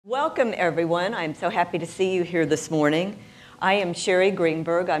Welcome, everyone. I'm so happy to see you here this morning. I am Sherri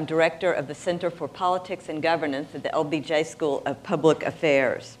Greenberg. I'm director of the Center for Politics and Governance at the LBJ School of Public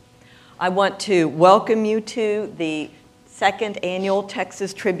Affairs. I want to welcome you to the second annual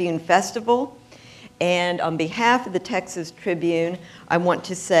Texas Tribune Festival. And on behalf of the Texas Tribune, I want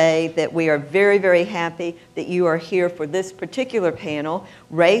to say that we are very, very happy that you are here for this particular panel,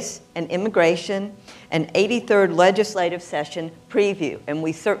 Race and Immigration, an 83rd Legislative Session Preview. And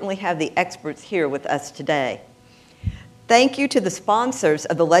we certainly have the experts here with us today. Thank you to the sponsors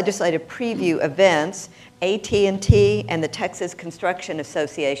of the Legislative Preview events, AT&T and the Texas Construction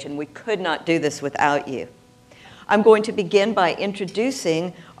Association. We could not do this without you. I'm going to begin by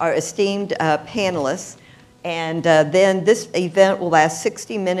introducing our esteemed panelists, and then this event will last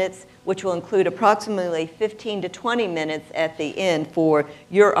 60 minutes, which will include approximately 15 to 20 minutes at the end for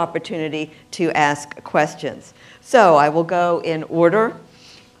your opportunity to ask questions. So I will go in order.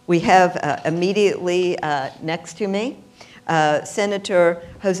 We have immediately next to me Senator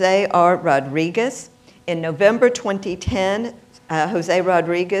José R. Rodríguez. In November 2010, José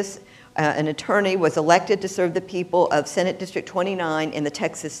Rodríguez, an attorney, was elected to serve the people of Senate District 29 in the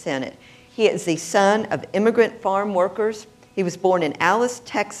Texas Senate. He is the son of immigrant farm workers. He was born in Alice,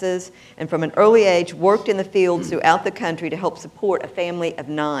 Texas, and from an early age worked in the fields throughout the country to help support a family of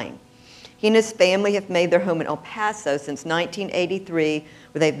 9. He and his family have made their home in El Paso since 1983,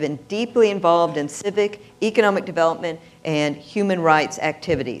 where they've been deeply involved in civic, economic development, and human rights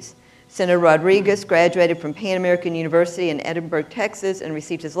activities. Senator Rodríguez graduated from Pan American University in Edinburgh, Texas, and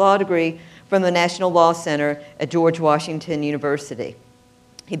received his law degree from the National Law Center at George Washington University.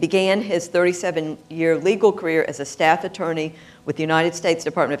 He began his 37-year legal career as a staff attorney with the United States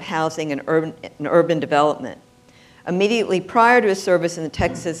Department of Housing and Urban Development. Immediately prior to his service in the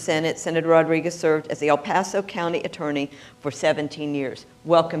Texas Senate, Senator Rodríguez served as the El Paso County Attorney for 17 years.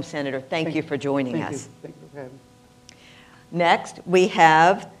 Welcome, Senator. Thank you for joining us. Thank you for having me. Next, we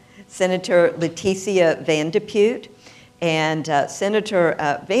have Senator Leticia Van de Putte. And Senator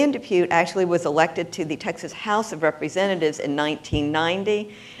Van de Putte actually was elected to the Texas House of Representatives in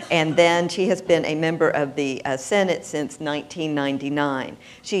 1990, and then she has been a member of the Senate since 1999.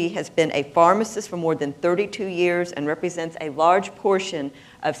 She has been a pharmacist for more than 32 years and represents a large portion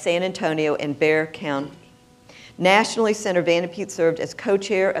of San Antonio and Bexar County. Nationally, Senator Van de Putte served as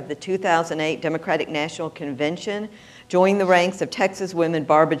co-chair of the 2008 Democratic National Convention, joining the ranks of Texas women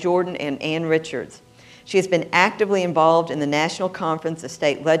Barbara Jordan and Ann Richards. She has been actively involved in the National Conference of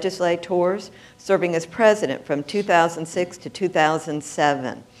State Legislators, serving as president from 2006 to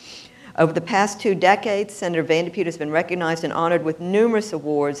 2007. Over the past 2 decades, Senator Van de Putte has been recognized and honored with numerous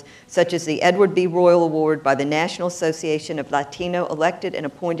awards, such as the Edward B. Royal Award by the National Association of Latino Elected and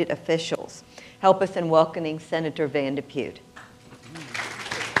Appointed Officials. Help us in welcoming Senator Van de Putte.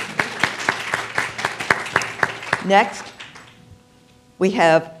 Next, we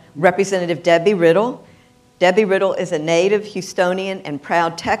have Representative Debbie Riddle. Debbie Riddle is a native Houstonian and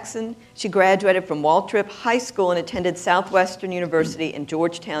proud Texan. She graduated from Waltrip High School and attended Southwestern University in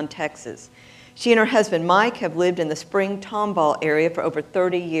Georgetown, Texas. She and her husband, Mike, have lived in the Spring Tomball area for over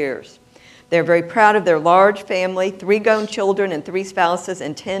 30 years. They're very proud of their large family, 3 grown children and 3 spouses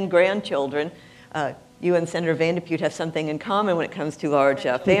and 10 grandchildren. You and Senator Van de Putte have something in common when it comes to large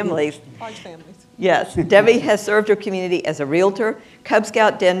families. Large families. Yes. Debbie has served her community as a realtor, Cub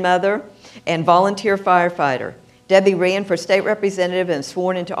Scout den mother, and volunteer firefighter. Debbie ran for state representative and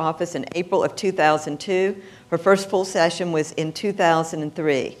sworn into office in April of 2002. Her first full session was in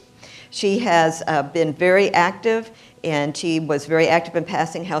 2003. She has been very active, and she was very active in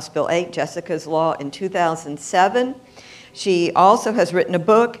passing House Bill 8, Jessica's Law, in 2007. She also has written a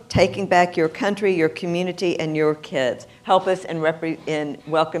book, Taking Back Your Country, Your Community, and Your Kids. Help us in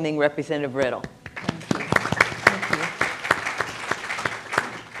welcoming Representative Riddle.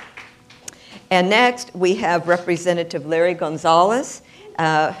 And next, we have Representative Larry Gonzales,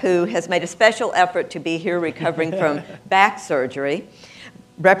 who has made a special effort to be here recovering from back surgery.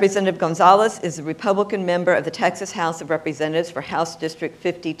 Representative Gonzales is a Republican member of the Texas House of Representatives for House District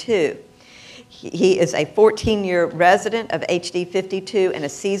 52. He is a 14-year resident of HD 52 and a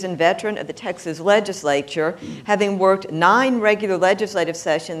seasoned veteran of the Texas legislature, having worked 9 regular legislative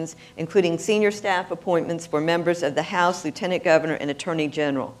sessions, including senior staff appointments for members of the House, Lieutenant Governor, and Attorney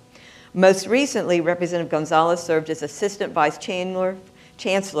General. Most recently, Representative Gonzales served as Assistant Vice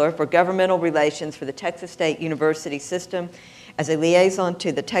Chancellor for Governmental Relations for the Texas State University System as a liaison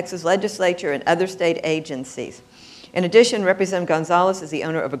to the Texas legislature and other state agencies. In addition, Representative Gonzales is the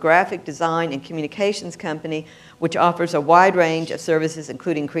owner of a graphic design and communications company which offers a wide range of services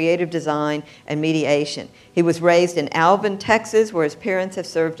including creative design and mediation. He was raised in Alvin, Texas, where his parents have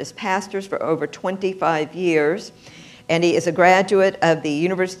served as pastors for over 25 years. And he is a graduate of the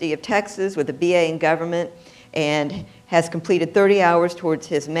University of Texas with a BA in government and has completed 30 hours towards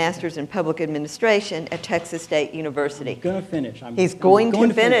his master's in public administration at Texas State University. I'm going to finish. He's going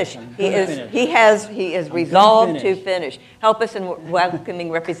to finish. He is resolved to finish. Help us in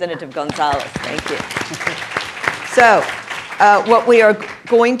welcoming Representative Gonzales. Thank you. So what we are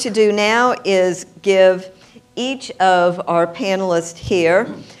going to do now is give each of our panelists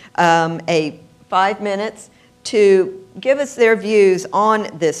here 5 minutes to give us their views on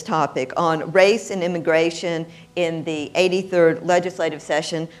this topic, on race and immigration in the 83rd legislative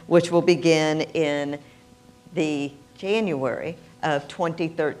session, which will begin in the January of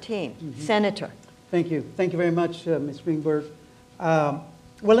 2013. Mm-hmm. Senator. Thank you. Thank you very much, Ms. Greenberg. Well,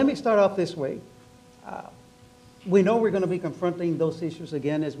 let me start off this way. We know we're going to be confronting those issues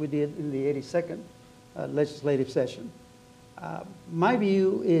again as we did in the 82nd legislative session. My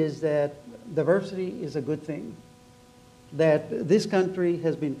view is that diversity is a good thing, that this country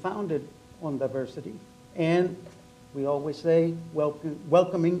has been founded on diversity, and we always say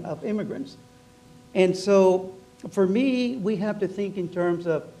welcoming of immigrants. And so for me, we have to think in terms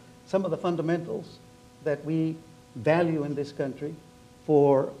of some of the fundamentals that we value in this country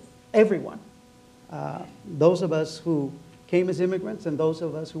for everyone, those of us who came as immigrants and those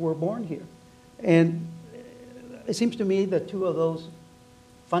of us who were born here. And it seems to me that two of those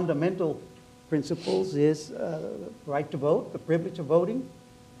fundamental principles is right to vote, the privilege of voting,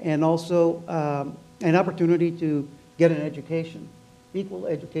 and also an opportunity to get an education, equal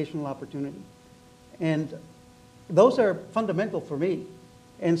educational opportunity. And those are fundamental for me.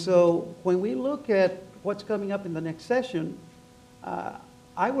 And so when we look at what's coming up in the next session,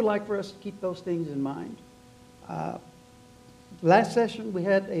 I would like for us to keep those things in mind. Last session, we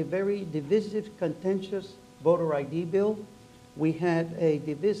had a very divisive, contentious voter ID bill. We had a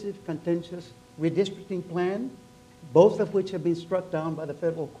divisive, contentious redistricting plan, both of which have been struck down by the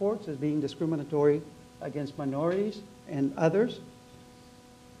federal courts as being discriminatory against minorities and others,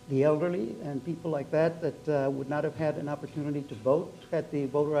 the elderly and people like that would not have had an opportunity to vote had the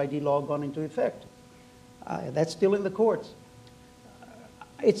voter ID law gone into effect. That's still in the courts.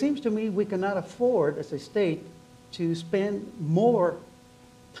 It seems to me we cannot afford as a state to spend more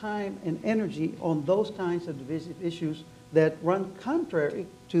time and energy on those kinds of divisive issues that run contrary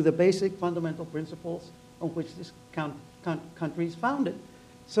to the basic fundamental principles on which this country is founded.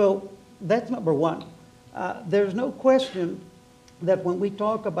 So that's number one. There's no question that when we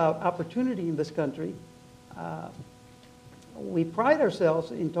talk about opportunity in this country, we pride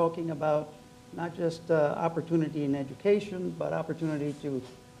ourselves in talking about not just opportunity in education, but opportunity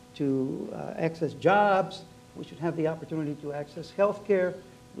to access jobs. We should have the opportunity to access health care.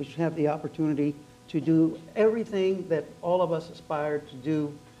 We should have the opportunity to do everything that all of us aspire to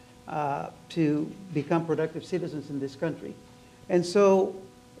do to become productive citizens in this country. And so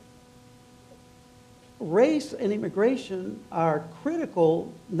race and immigration are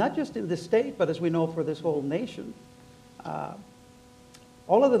critical, not just in this state, but as we know for this whole nation.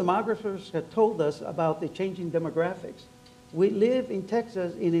 All of the demographers have told us about the changing demographics. We live in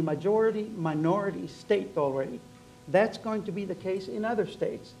Texas in a majority-minority state already. That's going to be the case in other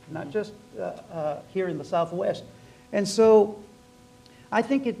states, not just here in the Southwest. And so I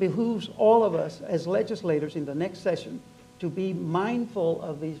think it behooves all of us as legislators in the next session to be mindful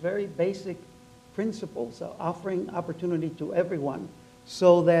of these very basic principles of offering opportunity to everyone,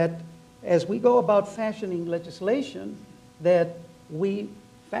 so that as we go about fashioning legislation, that we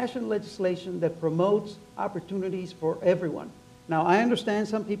fashion legislation that promotes opportunities for everyone. Now, I understand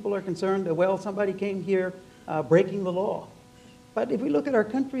some people are concerned that, well, somebody came here breaking the law. But if we look at our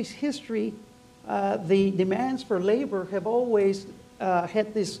country's history, the demands for labor have always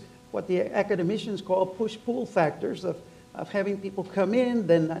had this, what the academicians call push-pull factors of having people come in,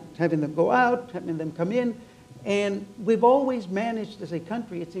 then not having them go out, having them come in. And we've always managed as a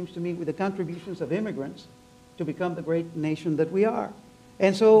country, it seems to me, with the contributions of immigrants to become the great nation that we are.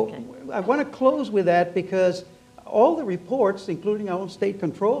 And so okay. I want to close with that because all the reports, including our own state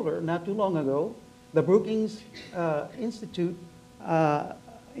controller not too long ago, the Brookings institution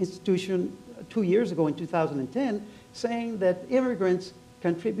 2 years ago in 2010, saying that immigrants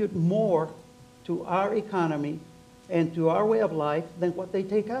contribute more to our economy and to our way of life than what they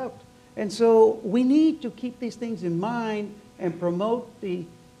take out. And so we need to keep these things in mind and promote the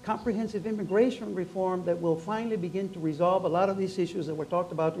comprehensive immigration reform that will finally begin to resolve a lot of these issues that were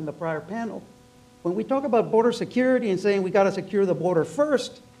talked about in the prior panel. When we talk about border security and saying we got to secure the border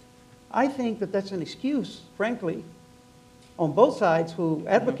first, I think that that's an excuse, frankly, on both sides who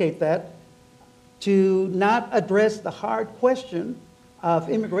advocate that, to not address the hard question of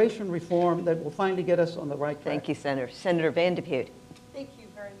immigration reform that will finally get us on the right track. Thank you, Senator. Senator Van de Putte. Thank you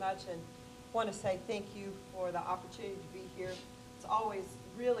very much, and want to say thank you for the opportunity to be here. It's always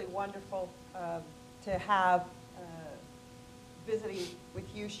really wonderful to have visiting with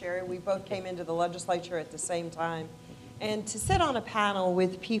you, Sherri. We both came into the legislature at the same time, and to sit on a panel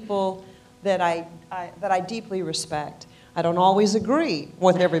with people that I deeply respect. I don't always agree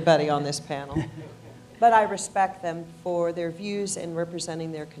with everybody on this panel, but I respect them for their views and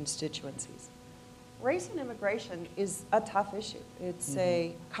representing their constituencies. Race and immigration is a tough issue. It's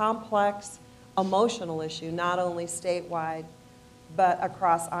a complex, emotional issue, not only statewide, but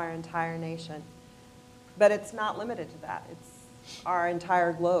across our entire nation. But it's not limited to that. It's our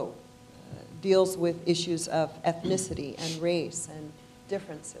entire globe deals with issues of ethnicity and race and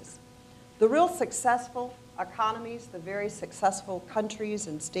differences. The real successful economies, the very successful countries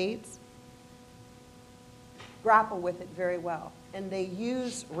and states, grapple with it very well. And they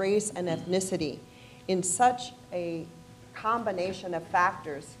use race and ethnicity in such a combination of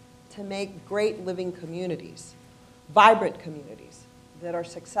factors to make great living communities, vibrant communities that are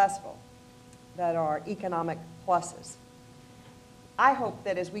successful, that are economic pluses. I hope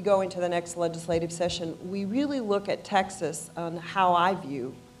that as we go into the next legislative session, we really look at Texas on how I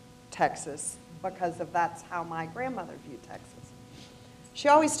view Texas, because that's how my grandmother viewed Texas. She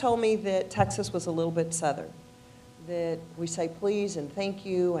always told me that Texas was a little bit Southern, that we say please and thank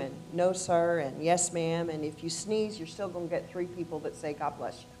you and no sir and yes ma'am, and if you sneeze, you're still going to get 3 people that say God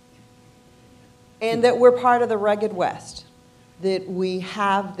bless you. And that we're part of the rugged West, that we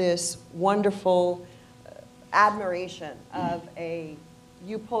have this wonderful admiration of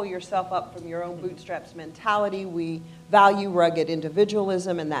you pull yourself up from your own bootstraps mentality. We value rugged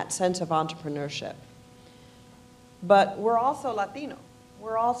individualism and that sense of entrepreneurship. But we're also Latino.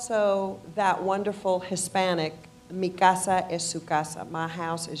 We're also that wonderful Hispanic, mi casa es su casa, my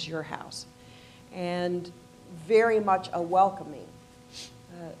house is your house. And very much a welcoming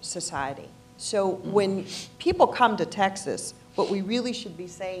society. So when people come to Texas, what we really should be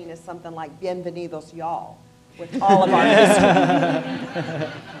saying is something like, bienvenidos y'all, with all of our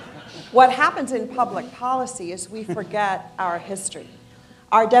history. What happens in public policy is we forget our history.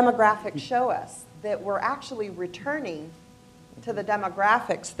 Our demographics show us that we're actually returning to the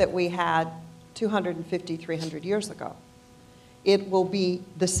demographics that we had 250, 300 years ago. It will be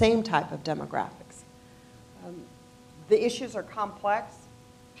the same type of demographics. The issues are complex,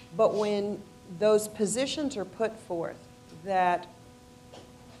 but when those positions are put forth that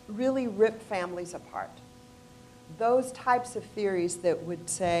really rip families apart, those types of theories that would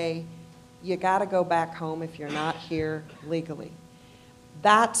say, you got to go back home if you're not here legally,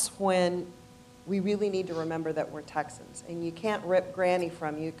 that's when we really need to remember that we're Texans. And you can't rip Granny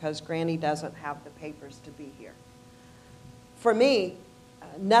from you because Granny doesn't have the papers to be here. For me,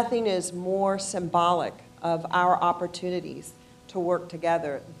 nothing is more symbolic of our opportunities to work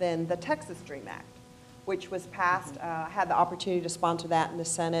together than the Texas Dream Act, which was passed. I had the opportunity to sponsor that in the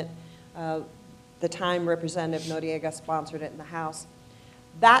Senate. The time Representative Noriega sponsored it in the House.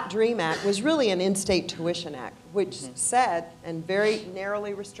 That DREAM Act was really an in-state tuition act, which said, and very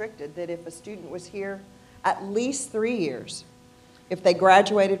narrowly restricted, that if a student was here at least 3 years, if they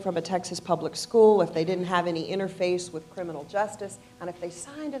graduated from a Texas public school, if they didn't have any interface with criminal justice, and if they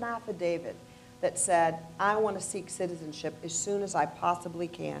signed an affidavit that said, I want to seek citizenship as soon as I possibly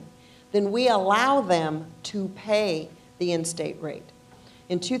can, then we allow them to pay the in-state rate.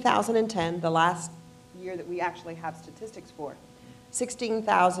 In 2010, the last year that we actually have statistics for,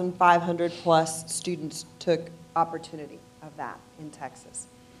 16,500 plus students took opportunity of that in Texas,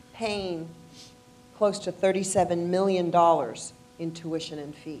 paying close to $37 million in tuition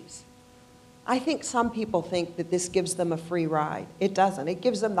and fees. I think some people think that this gives them a free ride. It doesn't. It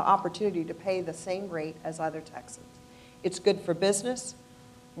gives them the opportunity to pay the same rate as other Texans. It's good for business.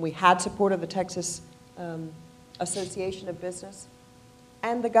 We had support of the Texas Association of Business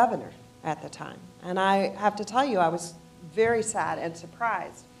and the governor at the time. And I have to tell you, I was very sad and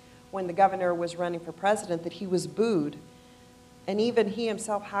surprised when the governor was running for president that he was booed. And even he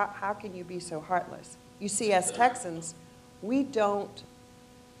himself, how can you be so heartless? You see, as Texans, we don't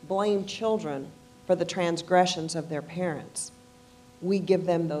blame children for the transgressions of their parents. We give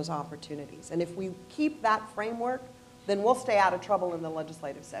them those opportunities. And if we keep that framework, then we'll stay out of trouble in the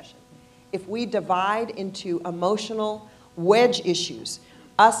legislative session. If we divide into emotional wedge issues,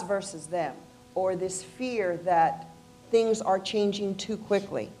 us versus them, or this fear that things are changing too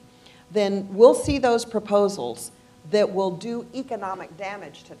quickly, then we'll see those proposals that will do economic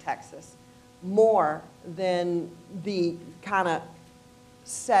damage to Texas more than the kind of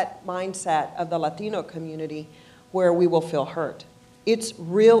set mindset of the Latino community where we will feel hurt. It's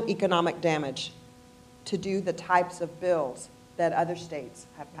real economic damage to do the types of bills that other states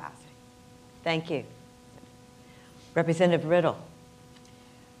have passed. Thank you. Representative Riddle.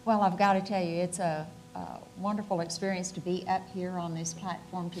 Well, I've got to tell you, it's a wonderful experience to be up here on this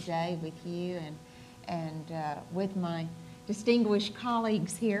platform today with you and with my distinguished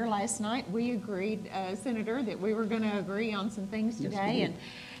colleagues here. Last night we agreed, Senator, that we were going to agree on some things today. Yes,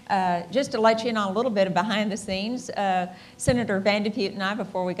 and just to let you in on a little bit of behind the scenes, Senator Van de Putte and I,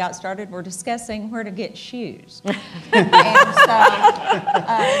 before we got started, were discussing where to get shoes. And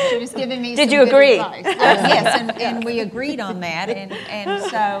so she was giving me some Did you agree? Advice. Yes, and we agreed on that. And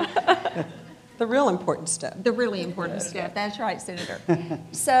so... The real important stuff. The really important stuff. That's right, Senator.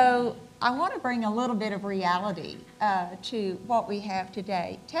 So I want to bring a little bit of reality to what we have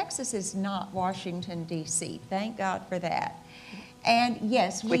today. Texas is not Washington, D.C. Thank God for that. And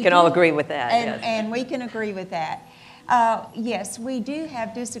yes, we can all agree with that. And, yes. And we can agree with that. Yes, we do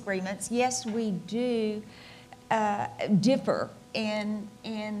have disagreements. Yes, we do differ in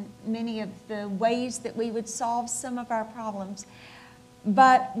many of the ways that we would solve some of our problems.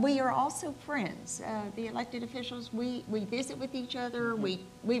 But we are also friends. The elected officials, we visit with each other. We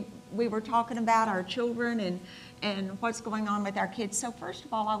were talking about our children and what's going on with our kids. So first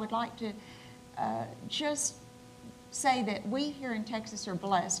of all, I would like to just say that we here in Texas are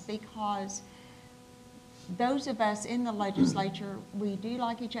blessed because those of us in the legislature, we do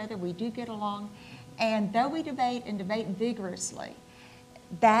like each other, we do get along, and though we debate and debate vigorously,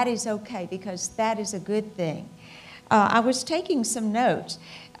 that is okay because that is a good thing. I was taking some notes.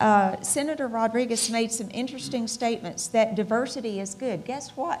 Senator Rodríguez made some interesting statements that diversity is good.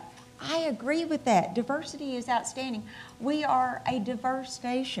 Guess what? I agree with that. Diversity is outstanding. We are a diverse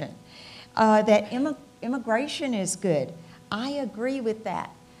nation. That immigration is good. I agree with that.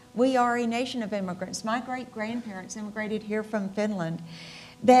 We are a nation of immigrants. My great-grandparents immigrated here from Finland.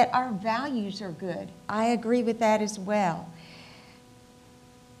 That our values are good. I agree with that as well.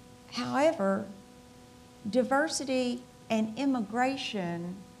 However, diversity and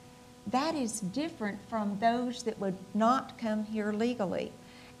immigration, that is different from those that would not come here legally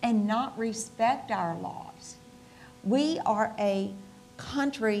and not respect our laws. We are a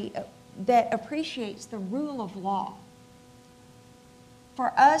country that appreciates the rule of law.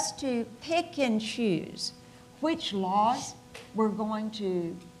 For us to pick and choose which laws we're going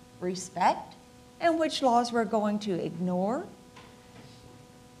to respect and which laws we're going to ignore,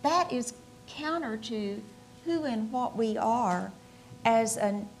 that is counter to who and what we are as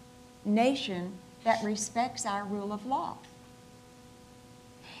a nation that respects our rule of law.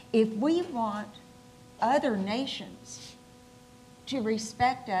 If we want other nations to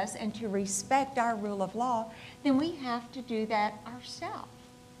respect us and to respect our rule of law, then we have to do that ourselves.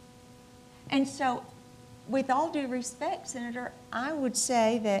 And so, with all due respect, Senator, I would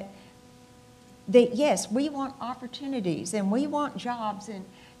say that yes, we want opportunities and we want jobs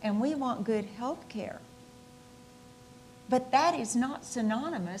and we want good health care. But that is not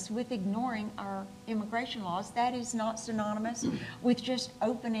synonymous with ignoring our immigration laws. That is not synonymous with just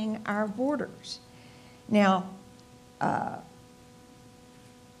opening our borders. Now,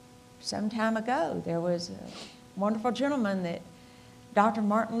 some time ago, there was a wonderful gentleman that Dr.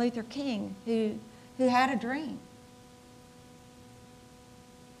 Martin Luther King who had a dream.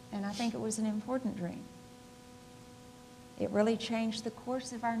 And I think it was an important dream. It really changed the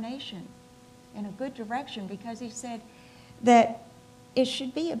course of our nation in a good direction because he said that it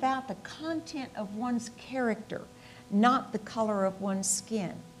should be about the content of one's character, not the color of one's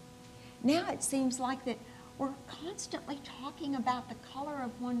skin. Now it seems like that we're constantly talking about the color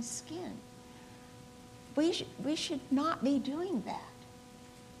of one's skin. We should not be doing that.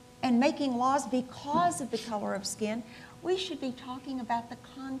 And making laws because of the color of skin, we should be talking about the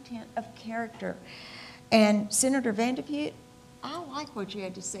content of character. And Senator Van de Putte, I like what you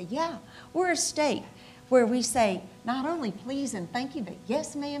had to say. Yeah, we're a state where we say not only please and thank you, but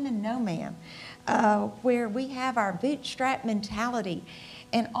yes, ma'am, and no, ma'am. Where we have our bootstrap mentality.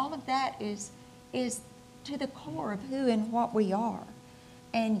 And all of that is to the core of who and what we are.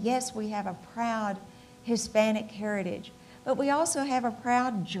 And yes, we have a proud Hispanic heritage, but we also have a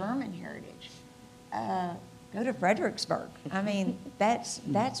proud German heritage. Go to Fredericksburg. I mean,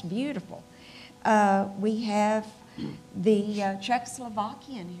 that's beautiful. We have the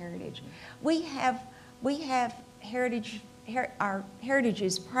Czechoslovakian heritage. We have heritage. Our heritage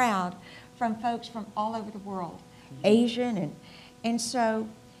is proud from folks from all over the world, Asian, and so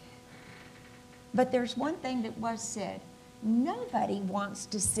But there's one thing that was said. Nobody wants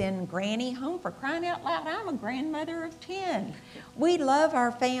to send Granny home, for crying out loud. I'm a grandmother of 10. We love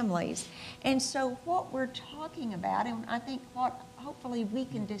our families. And so what we're talking about, and I think what hopefully we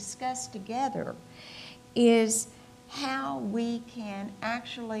can discuss together, is how we can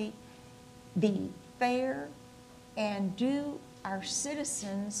actually be fair and do our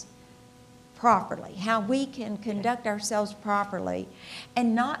citizens properly, how we can conduct ourselves properly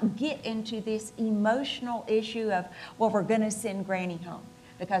and not get into this emotional issue of, well, we're going to send Granny home,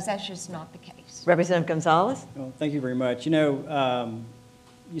 because that's just not the case. Representative Gonzales? Well, thank you very much. You know,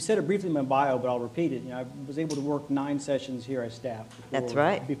 you said it briefly in my bio, but I'll repeat it. You know, I was able to work 9 sessions here as staff That's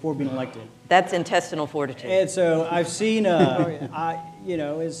right. before being elected. That's intestinal fortitude. And so I've seen, you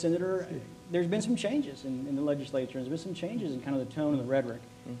know, as senator, there's been some changes in the legislature. There's been some changes in kind of the tone and the rhetoric.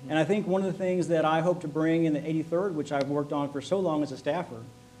 And I think one of the things that I hope to bring in the 83rd, which I've worked on for so long as a staffer,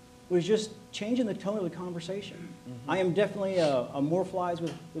 was just changing the tone of the conversation. I am definitely a more flies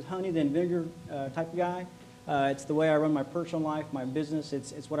with honey than vinegar type of guy. It's the way I run my personal life, my business.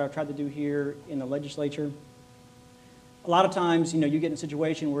 It's what I've tried to do here in the legislature. A lot of times, you know, you get in a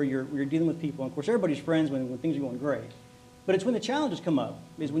situation where you're dealing with people, and of course everybody's friends when things are going great. But it's when the challenges come up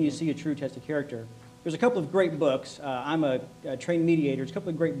is when you see a true test of character. There's a couple of great books. I'm a trained mediator. There's a couple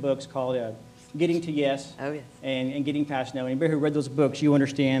of great books called Getting to Yes, Oh, yes. and Getting Past No. Anybody who read those books, you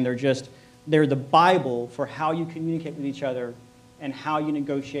understand they're the Bible for how you communicate with each other and how you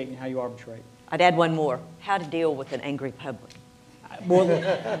negotiate and how you arbitrate. I'd add one more, how to deal with an angry public. Well,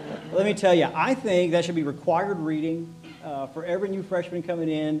 let me tell you, I think that should be required reading for every new freshman coming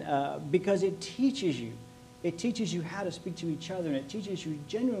in because it teaches you. It teaches you how to speak to each other, and it teaches you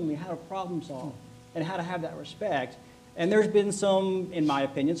genuinely how to problem solve and how to have that respect. And there's been some, in my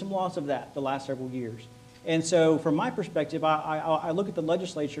opinion, some loss of that the last several years. And so from my perspective, I look at the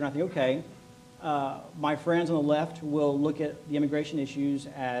legislature and I think, okay, my friends on the left will look at the immigration issues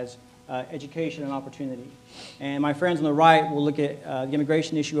as education and opportunity. And my friends on the right will look at the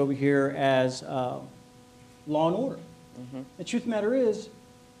immigration issue over here as law and order. The truth of the matter is,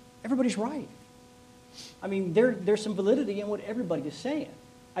 everybody's right. I mean, there's some validity in what everybody is saying.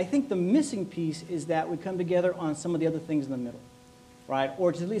 I think the missing piece is that we come together on some of the other things in the middle, right?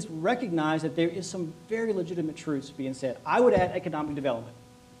 Or to at least recognize that there is some very legitimate truths being said. I would add economic development.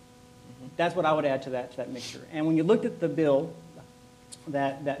 That's what I would add to that mixture. And when you looked at the bill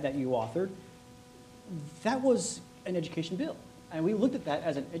that you authored, that was an education bill. And we looked at that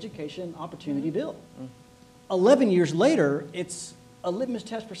as an education opportunity bill. 11 years later, it's a litmus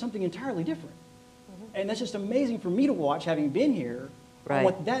test for something entirely different. And that's just amazing for me to watch, having been here, on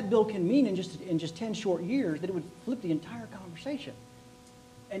what that bill can mean in just 10 short years, that it would flip the entire conversation.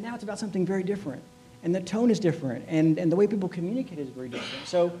 And now it's about something very different. And the tone is different, and the way people communicate is very different.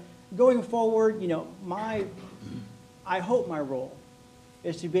 So going forward, you know, I hope my role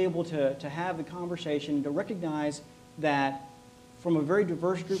is to be able to have the conversation, to recognize that from a very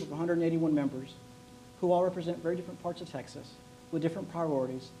diverse group of 181 members, who all represent very different parts of Texas, with different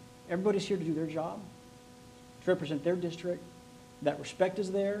priorities, everybody's here to do their job, to represent their district, that respect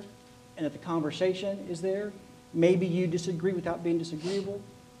is there, and that the conversation is there. Maybe you disagree without being disagreeable.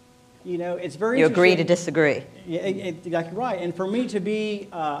 You know, it's very You interesting. agree to disagree. Yeah, exactly right. And for me to be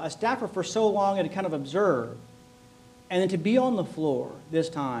a staffer for so long and to kind of observe, and then to be on the floor this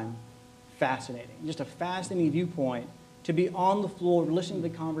time, fascinating. Just a fascinating viewpoint to be on the floor, listening to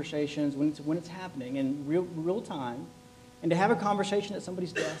the conversations when it's happening in real time, and to have a conversation at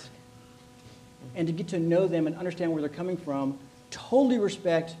somebody's desk, and to get to know them and understand where they're coming from. Totally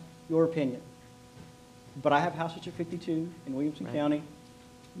respect your opinion. But I have House District 52 in Williamson County.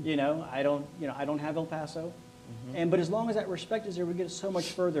 You know, I don't have El Paso. But as long as that respect is there, we get so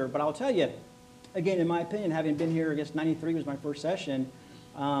much further. But I'll tell you, again, in my opinion, having been here, I guess 93 was my first session,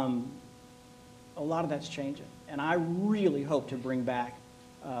 a lot of that's changing. And I really hope to bring back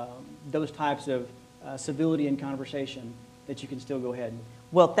those types of civility and conversation that you can still go ahead and.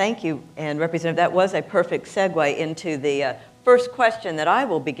 Well, thank you. And Representative, that was a perfect segue into the first question that I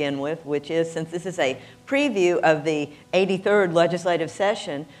will begin with, which is, since this is a preview of the 83rd legislative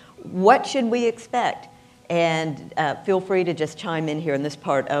session, what should we expect? And feel free to just chime in here in this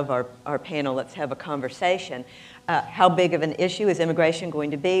part of our panel. Let's have a conversation. How big of an issue is immigration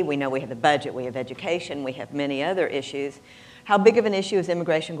going to be? We know we have the budget, we have education, we have many other issues. How big of an issue is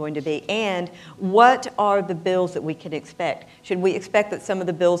immigration going to be? And what are the bills that we can expect? Should we expect that some of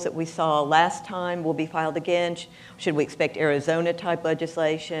the bills that we saw last time will be filed again? Should we expect Arizona-type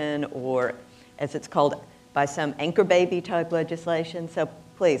legislation, or, as it's called by some, anchor baby-type legislation? So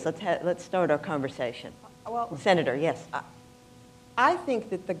please, let's start our conversation. Well, Senator, yes. I think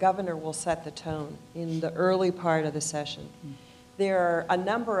that the governor will set the tone in the early part of the session. There are a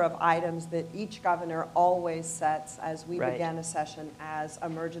number of items that each governor always sets as we Right. begin a session as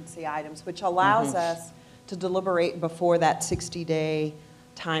emergency items, which allows us to deliberate before that 60-day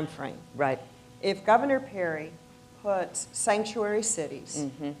time frame. Right. If Governor Perry puts sanctuary cities,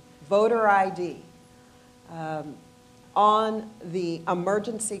 voter ID, on the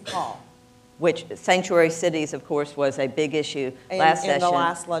emergency call, Which sanctuary cities, of course, was a big issue last in session. the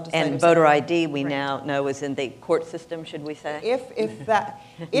last legislative And voter session. ID, we Right. now know, is in the court system, should we say?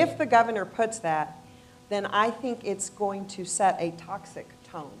 if the governor puts that, then I think it's going to set a toxic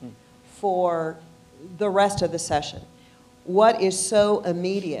tone for the rest of the session. What is so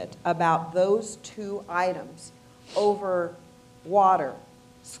immediate about those two items over water,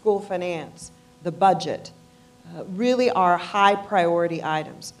 school finance, the budget, really are high priority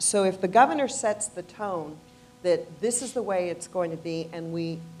items. So if the governor sets the tone that this is the way it's going to be, and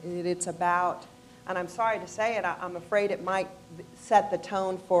it's about, and I'm sorry to say it, I'm afraid it might set the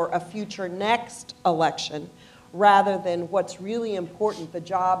tone for a future next election rather than what's really important, the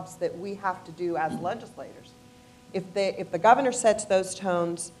jobs that we have to do as legislators. If the governor sets those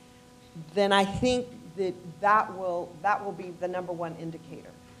tones, then I think that will be the number one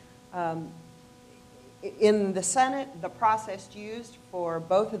indicator. In the Senate, the process used for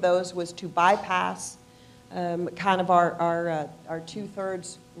both of those was to bypass kind of our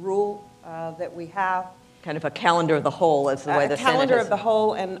two-thirds rule that we have. Kind of a calendar of the whole is the way the Senate has. A calendar of the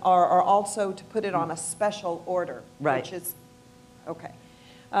whole, and are also to put it on a special order. Right. Which is, okay.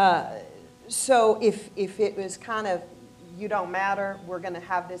 So if it was kind of, you don't matter, we're going to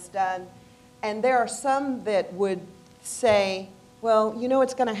have this done. And there are some that would say, well, you know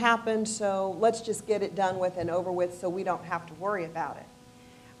it's going to happen, so let's just get it done with and over with so we don't have to worry about it.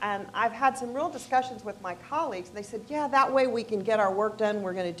 And I've had some real discussions with my colleagues. They said, yeah, that way we can get our work done.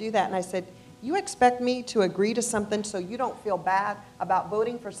 We're going to do that. And I said, you expect me to agree to something so you don't feel bad about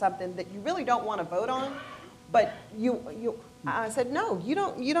voting for something that you really don't want to vote on? But I said, no, you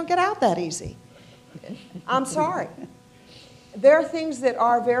don't get out that easy. I'm sorry. There are things that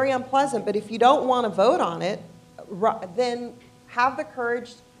are very unpleasant, but if you don't want to vote on it, then have the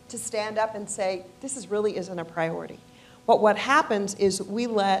courage to stand up and say, this really isn't a priority. But what happens is we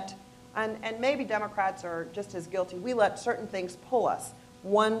let, and maybe Democrats are just as guilty, we let certain things pull us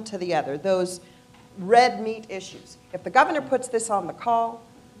one to the other, those red meat issues. If the governor puts this on the call,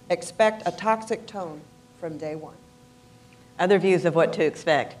 expect a toxic tone from day one. Other views of what to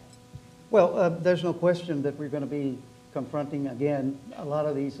expect? Well, there's no question that we're going to be confronting again a lot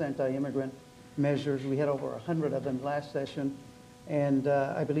of these anti-immigrant measures. We had over 100 of them last session, and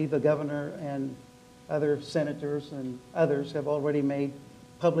I believe the governor and other senators and others have already made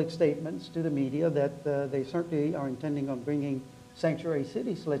public statements to the media that they certainly are intending on bringing sanctuary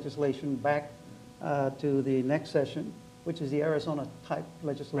cities legislation back to the next session, which is the Arizona-type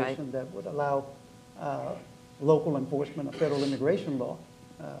legislation Right. that would allow local enforcement of federal immigration law.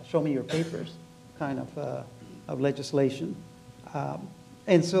 Show me your papers kind of legislation.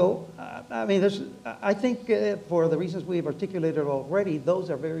 And so, I mean, I think for the reasons we've articulated already, those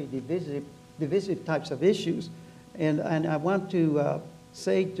are very divisive types of issues. And I want to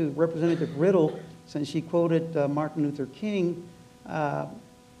say to Representative Riddle, since she quoted Martin Luther King,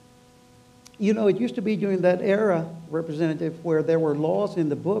 you know, it used to be during that era, Representative, where there were laws in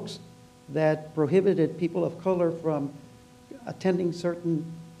the books that prohibited people of color from attending certain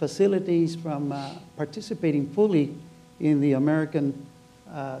facilities, from participating fully in the American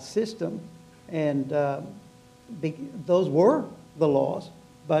system. And those were the laws,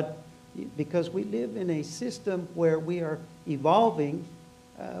 but because we live in a system where we are evolving,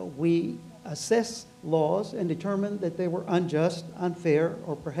 we assess laws and determine that they were unjust, unfair,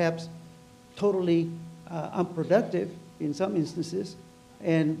 or perhaps totally unproductive in some instances.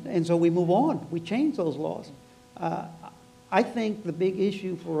 And so we move on. We change those laws. I think the big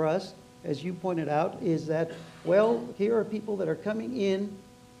issue for us, as you pointed out, is that, well, here are people that are coming in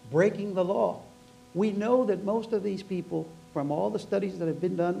breaking the law. We know that most of these people, from all the studies that have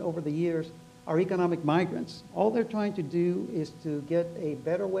been done over the years, are economic migrants. All they're trying to do is to get a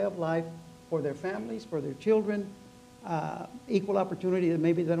better way of life for their families, for their children, equal opportunity that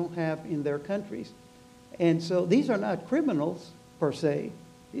maybe they don't have in their countries. And so these are not criminals per se.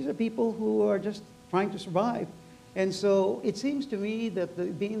 These are people who are just trying to survive. And so it seems to me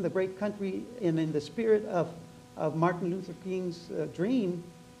that being the great country and in the spirit of Martin Luther King's dream,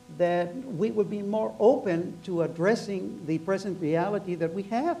 that we would be more open to addressing the present reality that we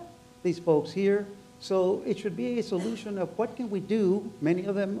have these folks here. So it should be a solution of what can we do, many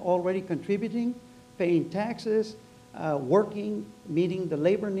of them already contributing, paying taxes, working, meeting the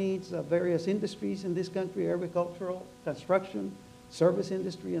labor needs of various industries in this country, agricultural, construction, service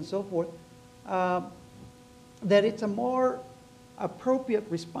industry, and so forth, that it's a more appropriate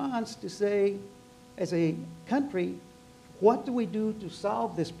response to say, as a country, what do we do to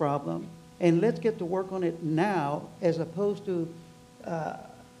solve this problem? And let's get to work on it now, as opposed to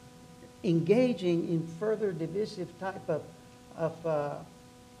engaging in further divisive type of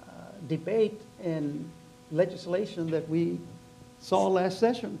debate and legislation that we saw last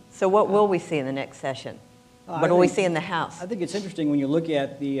session. So what will we see in the next session? What will we see in the House? I think it's interesting when you look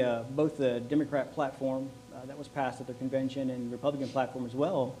at the both the Democrat platform that was passed at their convention and Republican platform as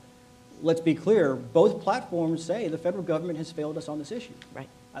well. Let's be clear, both platforms say the federal government has failed us on this issue. Right.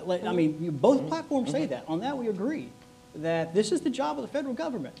 I mean, both platforms say that. On that we agree, that this is the job of the federal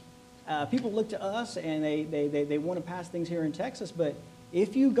government. People look to us and they want to pass things here in Texas, but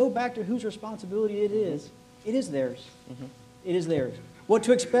if you go back to whose responsibility it is theirs. It is theirs. What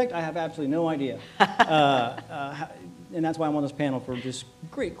to expect, I have absolutely no idea. And that's why I'm on this panel, for just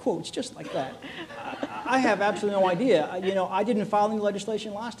great quotes just like that. I have absolutely no idea. You know, I didn't file any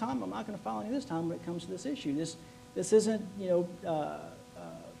legislation last time. I'm not going to file any this time when it comes to this issue. This isn't, you know,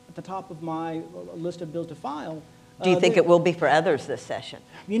 at the top of my list of bills to file. Do you think it will be for others this session?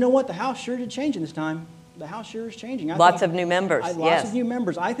 You know what? The House sure did change in this time. The House sure is changing. Lots of new members, Lots yes. of new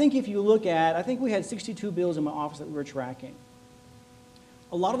members. I think if you look at, I think we had 62 bills in my office that we were tracking.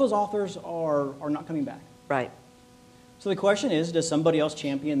 A lot of those authors are not coming back. Right. So the question is, does somebody else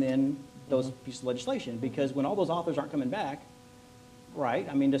champion then those pieces of legislation? Because when all those authors aren't coming back, right?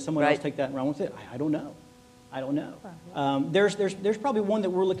 I mean, does someone else take that and run with it? I don't know. I don't know. There's probably one that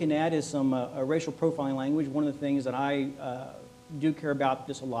we're looking at is some racial profiling language. One of the things that I do care about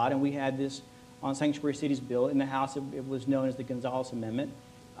this a lot, and we had this on Sanctuary Cities bill in the House. It was known as the Gonzales Amendment.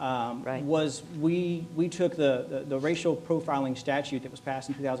 Right. Was we took the racial profiling statute that was passed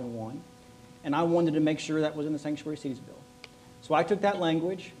in 2001, and I wanted to make sure that was in the Sanctuary Cities bill. So I took that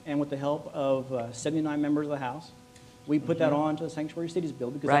language, and with the help of 79 members of the House, we put that on to the Sanctuary Cities bill,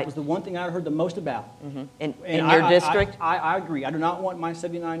 because that was the one thing I heard the most about. In your district? I agree. I do not want my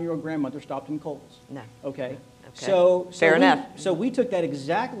 79-year-old grandmother stopped in Kohl's. No. Okay. Okay. Fair enough. So we took that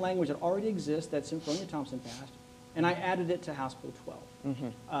exact language that already exists that Symphonia Thompson passed, and I added it to House Bill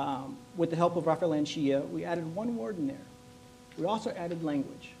 12. With the help of Rafael Anchia, we added one word in there. We also added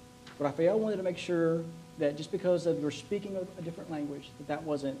language. Rafael wanted to make sure that just because of your speaking a different language, that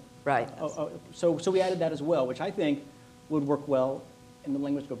wasn't right. So we added that as well, which I think would work well, and the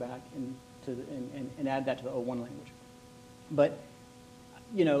language go back and add that to the 01 language. But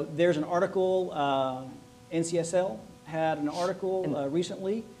you know, there's an article. NCSL had an article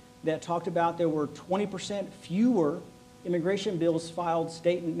recently that talked about there were 20% fewer immigration bills filed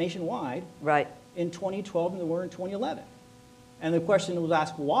state and nationwide in 2012 than there were in 2011. And the question was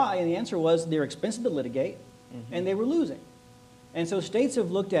asked why, and the answer was they're expensive to litigate, and they were losing. And so states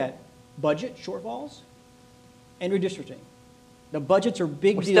have looked at budget shortfalls and redistricting. The budgets are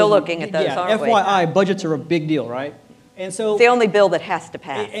big deals. We're still looking at those, aren't we? FYI, budgets are a big deal, right? And so it's the only bill that has to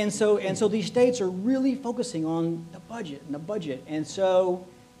pass. And so these states are really focusing on the budget. And so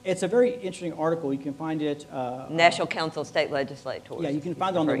it's a very interesting article. You can find it. National Council of State Legislators. Yeah, you can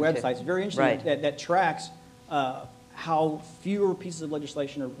find it on their website. It's very interesting that tracks how fewer pieces of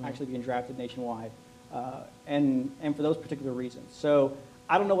legislation are actually being drafted nationwide, and for those particular reasons. So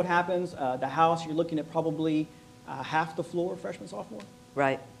I don't know what happens. The House, you're looking at probably half the floor, freshman, sophomore.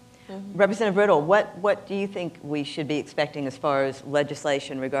 Right. Representative Riddle, what do you think we should be expecting as far as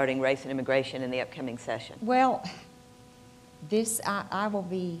legislation regarding race and immigration in the upcoming session? Well, this, I will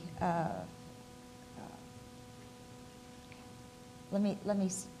be, let me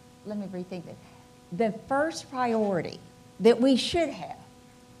rethink that. The first priority that we should have,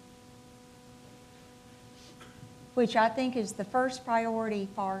 which I think is the first priority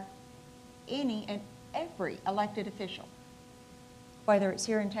for any and every elected official, whether it's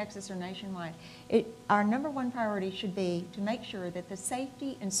here in Texas or nationwide, our number one priority should be to make sure that the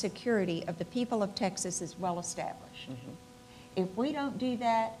safety and security of the people of Texas is well established. If we don't do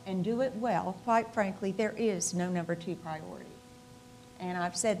that and do it well, quite frankly, there is no number two priority. And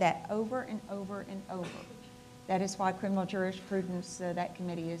I've said that over and over and over. That is why criminal jurisprudence, that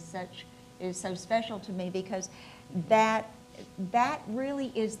committee is so special to me, because that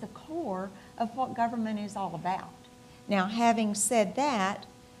really is the core of what government is all about. Now, having said that,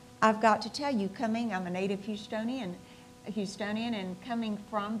 I've got to tell you, I'm a native Houstonian and coming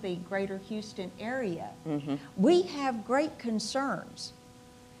from the greater Houston area, we have great concerns.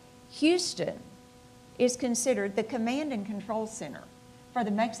 Houston is considered the command and control center for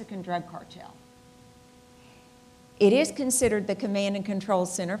the Mexican drug cartel. It is considered the command and control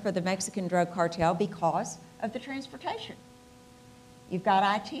center for the Mexican drug cartel because of the transportation. You've got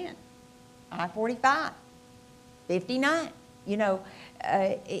I-10, I-45, 59. You know,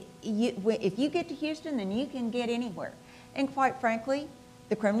 if you get to Houston, then you can get anywhere. And quite frankly,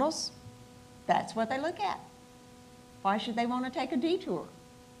 the criminals, that's what they look at. Why should they want to take a detour?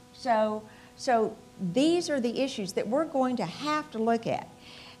 So these are the issues that we're going to have to look at.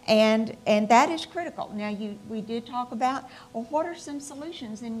 And that is critical. Now, we did talk about, well, what are some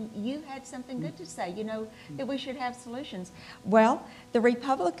solutions? And you had something good to say, you know, that we should have solutions. Well, the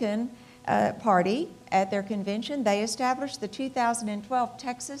Republican Party, at their convention, they established the 2012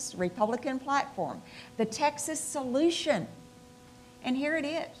 Texas Republican Platform, the Texas Solution. And here it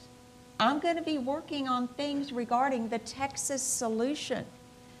is. I'm going to be working on things regarding the Texas Solution.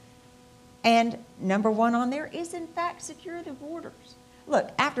 And number one on there is, in fact, secure the borders.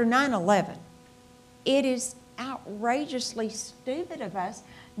 Look, after 9/11, it is outrageously stupid of us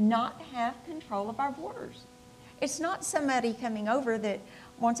not to have control of our borders. It's not somebody coming over that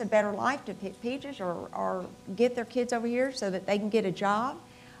wants a better life to pick peaches or get their kids over here so that they can get a job.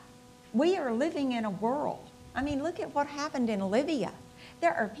 We are living in a world. I mean, look at what happened in Libya.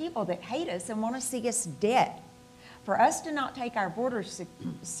 There are people that hate us and want to see us dead. For us to not take our borders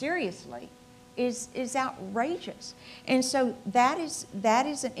seriously is outrageous. And so that is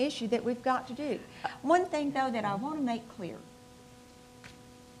an issue that we've got to do. One thing, though, that I want to make clear.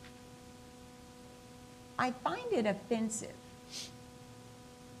 I find it offensive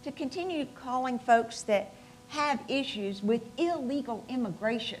to continue calling folks that have issues with illegal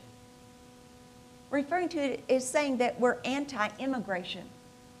immigration, referring to it as saying that we're anti-immigration.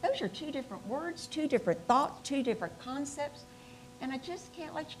 Those are two different words, two different thoughts, two different concepts, and I just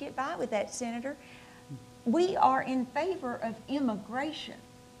can't let you get by with that, Senator. We are in favor of immigration.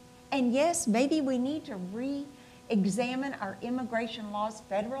 And yes, maybe we need to re-examine our immigration laws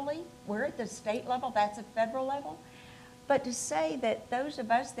federally. We're at the state level, that's a federal level. But to say that those of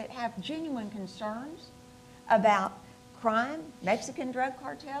us that have genuine concerns about crime, Mexican drug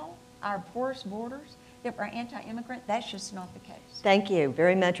cartel, our porous borders, that we're anti-immigrant, that's just not the case. Thank you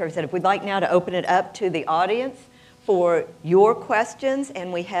very much, Representative. We'd like now to open it up to the audience for your questions,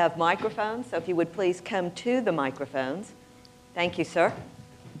 and we have microphones, so if you would please come to the microphones. Thank you, sir.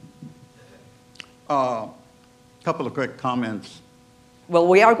 Couple of quick comments. Well,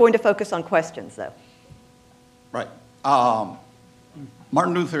 we are going to focus on questions, though. Right.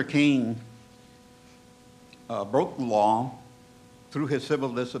 Martin Luther King broke the law through his civil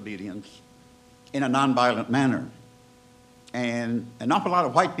disobedience in a nonviolent manner. And an awful lot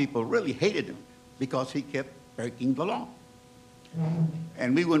of white people really hated him because he kept breaking the law.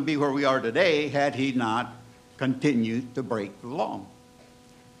 And we wouldn't be where we are today had he not continued to break the law.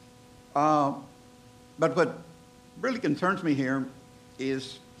 But what really concerns me here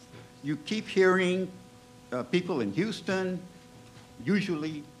is you keep hearing people in Houston,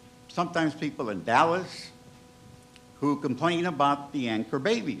 usually sometimes people in Dallas, who complain about the anchor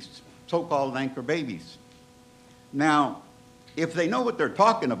babies, so-called anchor babies. Now, if they know what they're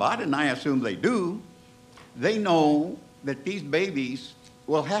talking about, and I assume they do, they know that these babies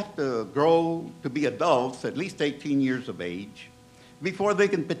will have to grow to be adults, at least 18 years of age, before they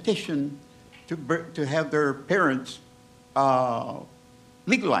can petition to have their parents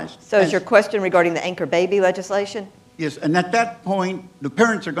legalized. So is your question regarding the anchor baby legislation? Yes, and at that point, the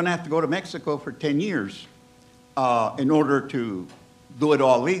parents are going to have to go to Mexico for 10 years in order to do it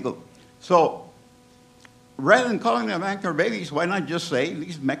all legal. So rather than calling them anchor babies, why not just say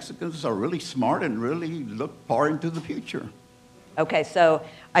these Mexicans are really smart and really look far into the future? Okay, so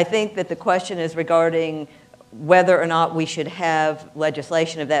I think that the question is regarding whether or not we should have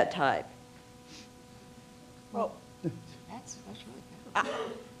legislation of that type. Well, That's really good.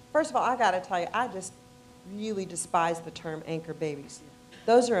 first of all, I got to tell you, I just really despise the term anchor babies.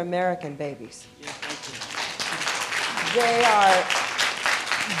 Those are American babies. They are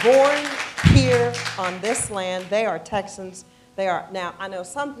born here on this land. They are Texans. They are, now, I know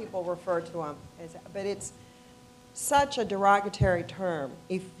some people refer to them as, but it's such a derogatory term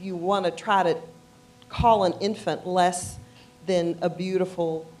if you want to try to call an infant less than a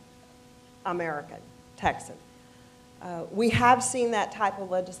beautiful American, Texan. We have seen that type of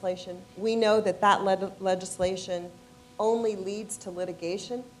legislation. We know that that legislation only leads to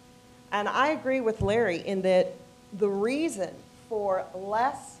litigation. And I agree with Larry in that the reason for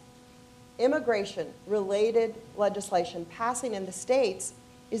less immigration-related legislation passing in the states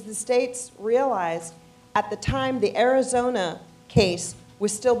is the states realized at the time the Arizona case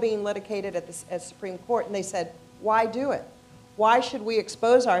was still being litigated at the Supreme Court, and they said, why do it? Why should we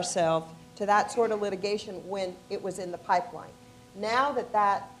expose ourselves to that sort of litigation when it was in the pipeline. Now that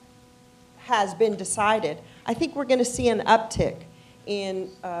that has been decided, I think we're going to see an uptick in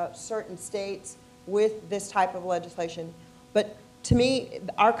certain states with this type of legislation. But to me,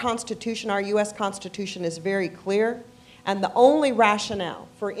 our Constitution, our U.S. Constitution, is very clear, and the only rationale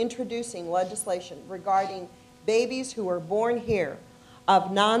for introducing legislation regarding babies who are born here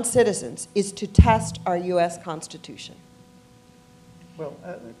of non-citizens is to test our U.S. Constitution. Well,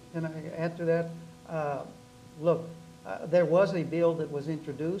 can I add to that? Look, there was a bill that was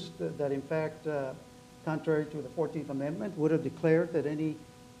introduced that in fact, contrary to the 14th Amendment, would have declared that any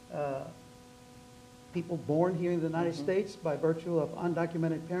people born here in the United States by virtue of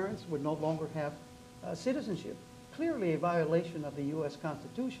undocumented parents would no longer have citizenship. Clearly a violation of the U.S.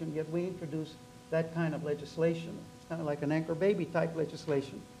 Constitution, yet we introduced that kind of legislation. It's kind of like an anchor baby type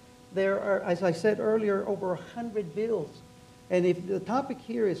legislation. There are, as I said earlier, over 100 bills. And if the topic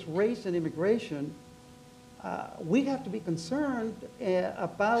here is race and immigration, we have to be concerned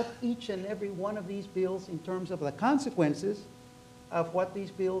about each and every one of these bills in terms of the consequences of what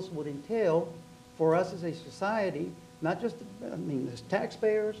these bills would entail for us as a society, not just, I mean, as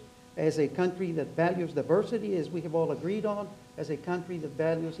taxpayers, as a country that values diversity, as we have all agreed on, as a country that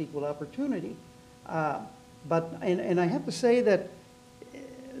values equal opportunity. And I have to say that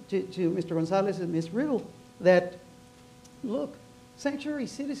to Mr. Gonzales and Ms. Riddle, that, look, sanctuary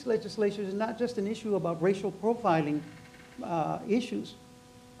cities legislation is not just an issue about racial profiling issues.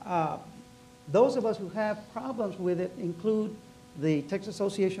 Those of us who have problems with it include the Texas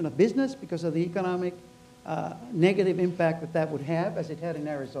Association of Business because of the economic negative impact that that would have, as it had in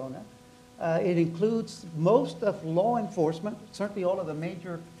Arizona. It includes most of law enforcement, certainly all of the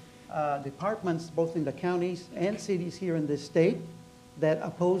major departments, both in the counties and cities here in this state, that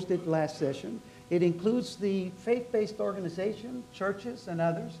opposed it last session. It includes the faith-based organization, churches and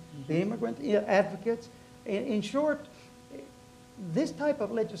others, the immigrant advocates. In short, this type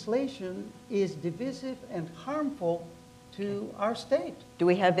of legislation is divisive and harmful to our state. Do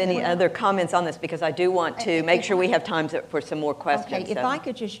we have any other comments on this? Because I do want to make sure we have time for some more questions. Okay, if I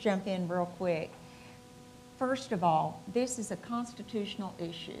could just jump in real quick. First of all, this is a constitutional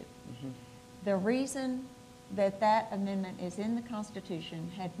issue. The reason that that amendment is in the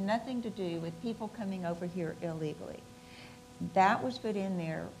Constitution had nothing to do with people coming over here illegally. That was put in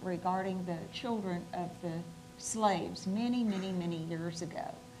there regarding the children of the slaves many, many, many years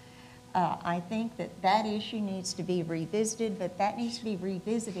ago. I think that that issue needs to be revisited, but that needs to be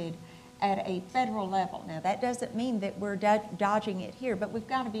revisited at a federal level. Now, that doesn't mean that we're dodging it here, but we've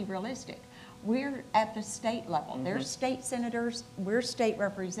got to be realistic. We're at the state level. There's state senators, we're state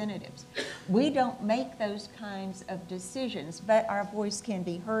representatives. We don't make those kinds of decisions, but our voice can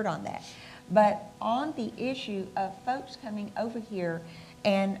be heard on that. But on the issue of folks coming over here,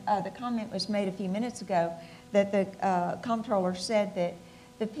 and the comment was made a few minutes ago that the comptroller said that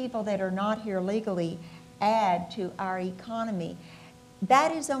the people that are not here legally add to our economy.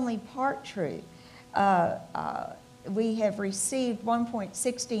 That is only part true. We have received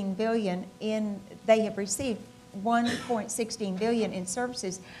 $1.16 billion they have received $1.16 billion in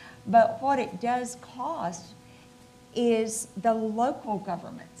services, but what it does cost is the local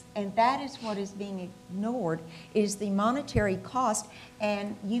governments, and that is what is being ignored, is the monetary cost.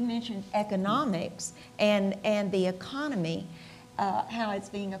 And you mentioned economics and the economy, how it's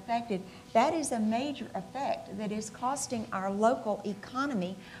being affected. That is a major effect that is costing our local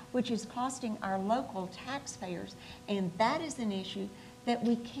economy, which is costing our local taxpayers. And that is an issue that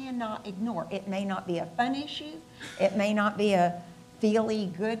we cannot ignore. It may not be a fun issue. It may not be a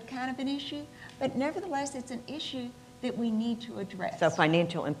feely good kind of an issue, but nevertheless, it's an issue that we need to address. So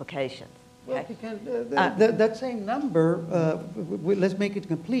financial implications. Well, Okay. that same number, let's make it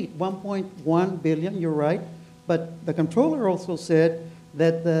complete, 1.1 billion, you're right, but the comptroller also said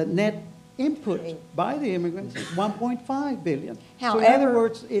that the net input by the immigrants is 1.5 billion. So in other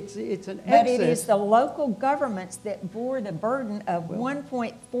words, it's an excess. But it is the local governments that bore the burden of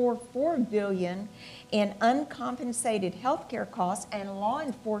 $1.44 billion in uncompensated health care costs and law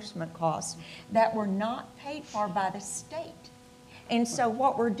enforcement costs that were not paid for by the state. And so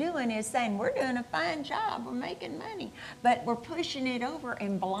what we're doing is saying, we're doing a fine job, we're making money, but we're pushing it over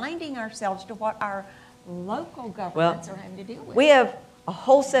and blinding ourselves to what our local governments are having to deal with. We have a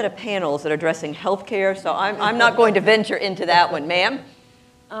whole set of panels that are addressing health care, so I'm not going to venture into that one. Ma'am?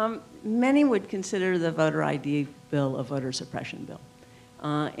 Many would consider the voter ID bill a voter suppression bill.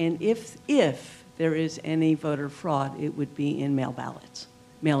 And if there is any voter fraud, it would be in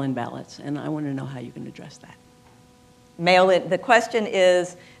mail-in ballots. And I want to know how you can address that. Mail-in. The question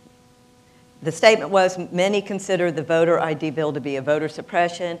is, The statement was many consider the voter ID bill to be a voter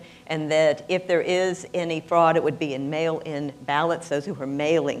suppression, and that if there is any fraud, it would be in mail-in ballots, those who are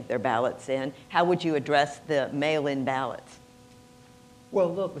mailing their ballots in. How would you address the mail-in ballots?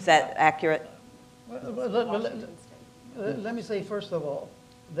 Well, look. Was that accurate? Let me say, first of all,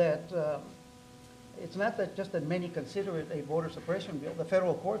 that it's not that just that many consider it a voter suppression bill. The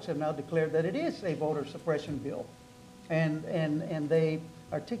federal courts have now declared that it is a voter suppression bill. And they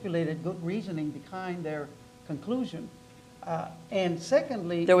articulated good reasoning behind their conclusion. And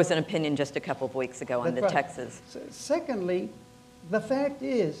secondly... There was an opinion just a couple of weeks ago on the right. Texas. Secondly, the fact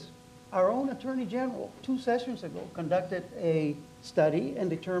is, our own Attorney General, 2 sessions ago, conducted a study and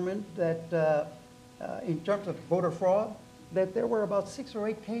determined that in terms of voter fraud, that there were about 6 or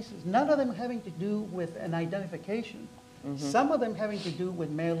 8 cases, none of them having to do with an identification. Mm-hmm. Some of them having to do with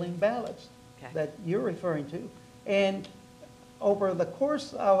mail-in ballots that you're referring to. And over the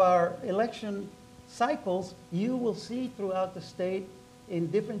course of our election cycles, you will see throughout the state in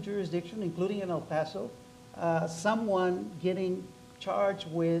different jurisdictions, including in El Paso, someone getting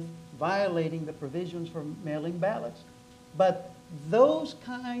charged with violating the provisions for mail-in ballots. But those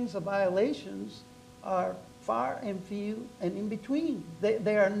kinds of violations are far and few and in between.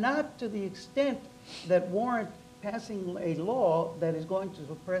 They are not to the extent that warrant passing a law that is going to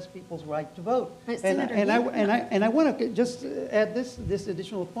suppress people's right to vote. But And I want to just add this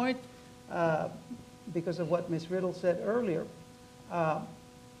additional point because of what Ms. Riddle said earlier.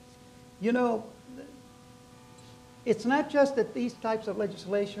 You know, it's not just that these types of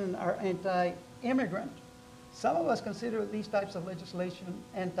legislation are anti-immigrant. Some of us consider these types of legislation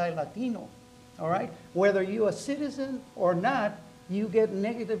anti-Latino, all right? Whether you're a citizen or not, you get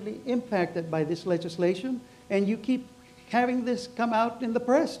negatively impacted by this legislation, and you keep having this come out in the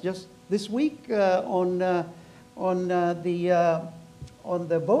press. Just this week on the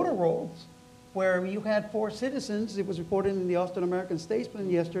voter rolls, where you had 4 citizens, it was reported in the Austin American-Statesman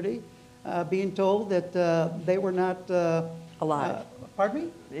yesterday, being told that they were not alive. Pardon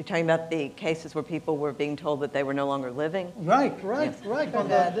me? You're talking about the cases where people were being told that they were no longer living? Right. Yes.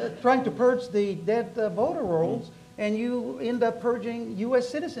 On trying to purge the dead voter rolls, and you end up purging U.S.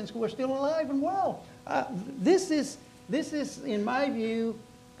 citizens who are still alive and well. This is, in my view,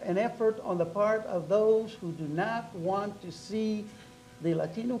 an effort on the part of those who do not want to see the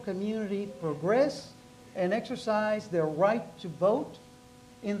Latino community progress and exercise their right to vote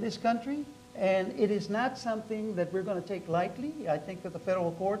in this country. And it is not something that we're going to take lightly. I think that the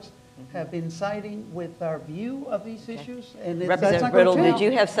federal courts have been siding with our view of these issues. And Representative Riddle, did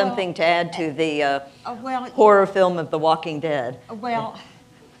you have something to add to the horror film of The Walking Dead? Well,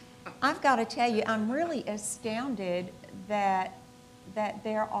 I've got to tell you, I'm really astounded that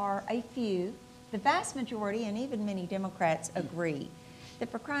there are a few, the vast majority, and even many Democrats agree that,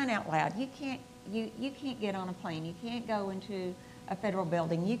 for crying out loud, you can't get on a plane, you can't go into a federal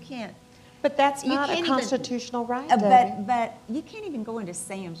building, you can't. But that's not a constitutional right, Debbie. But you can't even go into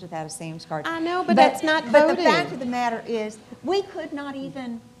Sam's without a Sam's card. I know, but that's not voting. But the fact of the matter is, we could not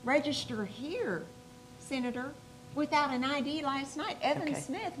even register here, Senator, without an ID last night. Evan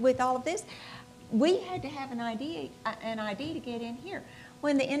Smith, with all of this, we had to have an ID to get in here.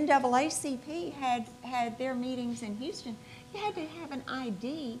 When the NAACP had their meetings in Houston, you had to have an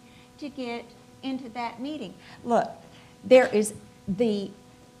ID to get into that meeting. Look, there is the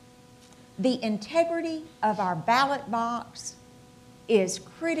integrity of our ballot box is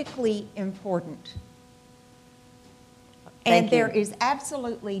critically important. And there is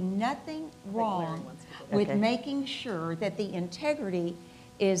absolutely nothing wrong with making sure that the integrity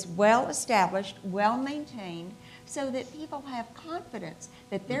is well established, well maintained, so that people have confidence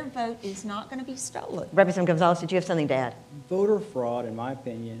that their vote is not going to be stolen. Representative Gonzales, did you have something to add? Voter fraud, in my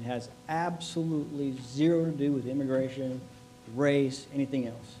opinion, has absolutely zero to do with immigration, race, anything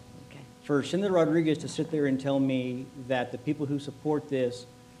else. For Senator Rodríguez to sit there and tell me that the people who support this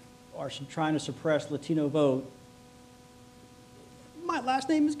are trying to suppress Latino vote, my last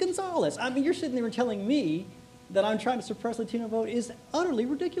name is Gonzales. I mean, you're sitting there and telling me that I'm trying to suppress Latino vote is utterly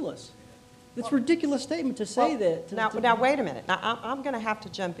ridiculous. It's a ridiculous statement to say that. Now, wait a minute. Now, I'm going to have to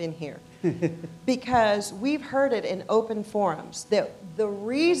jump in here because we've heard it in open forums that the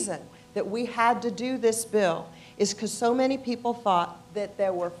reason that we had to do this bill is because so many people thought that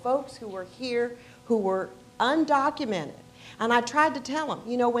there were folks who were here who were undocumented. And I tried to tell them,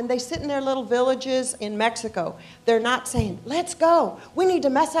 you know, when they sit in their little villages in Mexico, they're not saying, let's go. We need to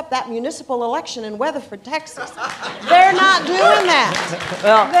mess up that municipal election in Weatherford, Texas. They're not doing that.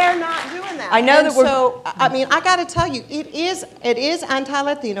 Well, they're not doing that. I know that we're... So, I mean, I got to tell you, it is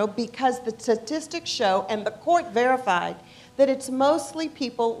anti-Latino because the statistics show, and the court verified, that it's mostly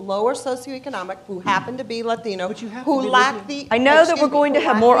people lower socioeconomic who happen to be Latino, But you have who to be lack looking- the. I know that excuse we're me, going to who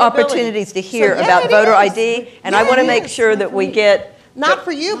have lack more the ability. opportunities to hear So, yeah, about it voter is. ID, and I Yeah, want to it make is. sure that we get. Not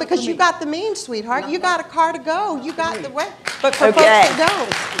for you, because you got the means, sweetheart. You got a car to go. You got the way. But for Okay. folks that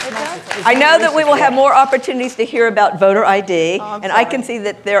don't, it doesn't. I know that we will have more opportunities to hear about voter ID, Oh, I'm and I can sorry. see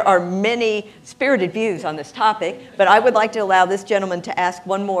that there are many spirited views on this topic, but I would like to allow this gentleman to ask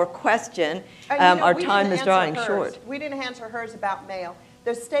one more question. And, you know, Our we time didn't is answer drawing hers. short. We didn't answer hers about mail.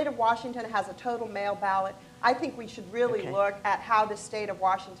 The state of Washington has a total mail ballot. I think we should really Okay. look at how the state of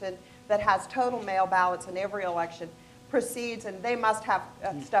Washington, that has total mail ballots in every election, proceeds, and they must have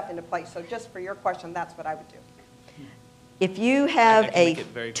stuff into place. So just for your question, that's what I would do. If you have I can a make it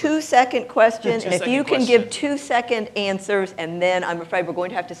very quick. 2-second question, and if 2-second you can give question. 2-second answers, and then I'm afraid we're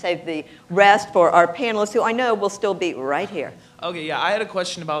going to have to save the rest for our panelists, who I know will still be right here. Okay, yeah, I had a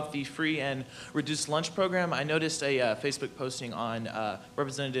question about the free and reduced lunch program. I noticed a Facebook posting on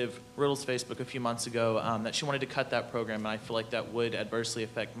Representative Riddle's Facebook a few months ago that she wanted to cut that program, and I feel like that would adversely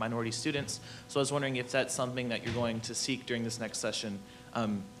affect minority students. So I was wondering if that's something that you're going to seek during this next session,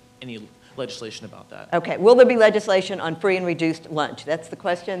 any legislation about that. Okay, will there be legislation on free and reduced lunch? That's the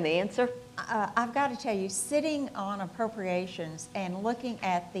question, the answer? I've got to tell you, sitting on appropriations and looking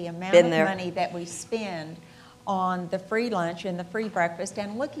at the amount Been of there. money that we spend on the free lunch and the free breakfast,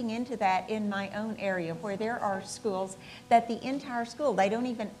 and looking into that in my own area where there are schools that the entire school, they don't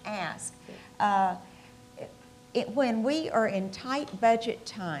even ask. When we are in tight budget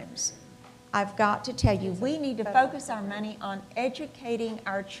times, I've got to tell you, we need to focus our money on educating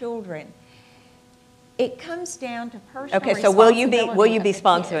our children. It comes down to personal Okay, so will you be responsibility of the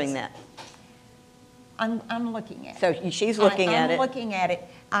sponsoring kids. that? I'm looking at it. So she's looking at it. I'm looking at it.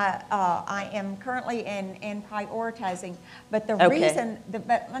 I am currently in prioritizing, but the Okay. reason,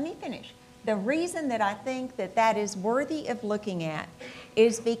 but let me finish. The reason that I think that that is worthy of looking at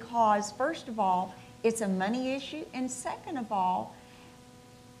is because, first of all, it's a money issue, and second of all,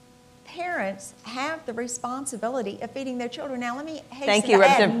 parents have the responsibility of feeding their children. Now, let me Thank hasten you, to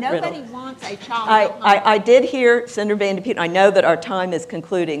add, Representative Riddle. nobody wants a child. I did hear Senator Van de Putte. I know that our time is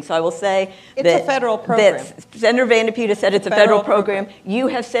concluding, so I will say It's that a federal program. that Senator Van de Putte said it's a Federal federal program. You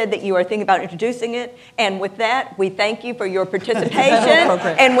have said that you are thinking about introducing it, and with that, we thank you for your participation,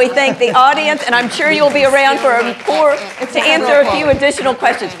 program. and we thank the audience, and I'm sure you'll be around to answer a few additional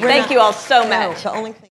questions. Thank you all so much. The only thing